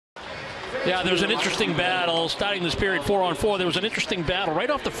Yeah, there was an interesting battle starting this period 4-on-4. There was an interesting battle right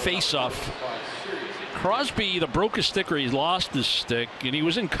off the face-off. Crosby either broke his stick or he lost his stick, and he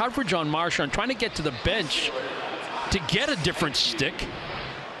was in coverage on Marshon trying to get to the bench to get a different stick.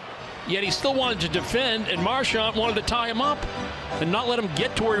 Yet he still wanted to defend, and Marshon wanted to tie him up and not let him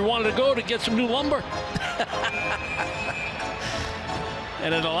get to where he wanted to go to get some new lumber.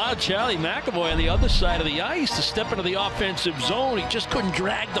 And it allowed Charlie McAvoy on the other side of the ice to step into the offensive zone. He just couldn't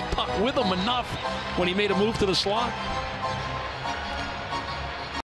drag the puck with him enough when he made a move to the slot.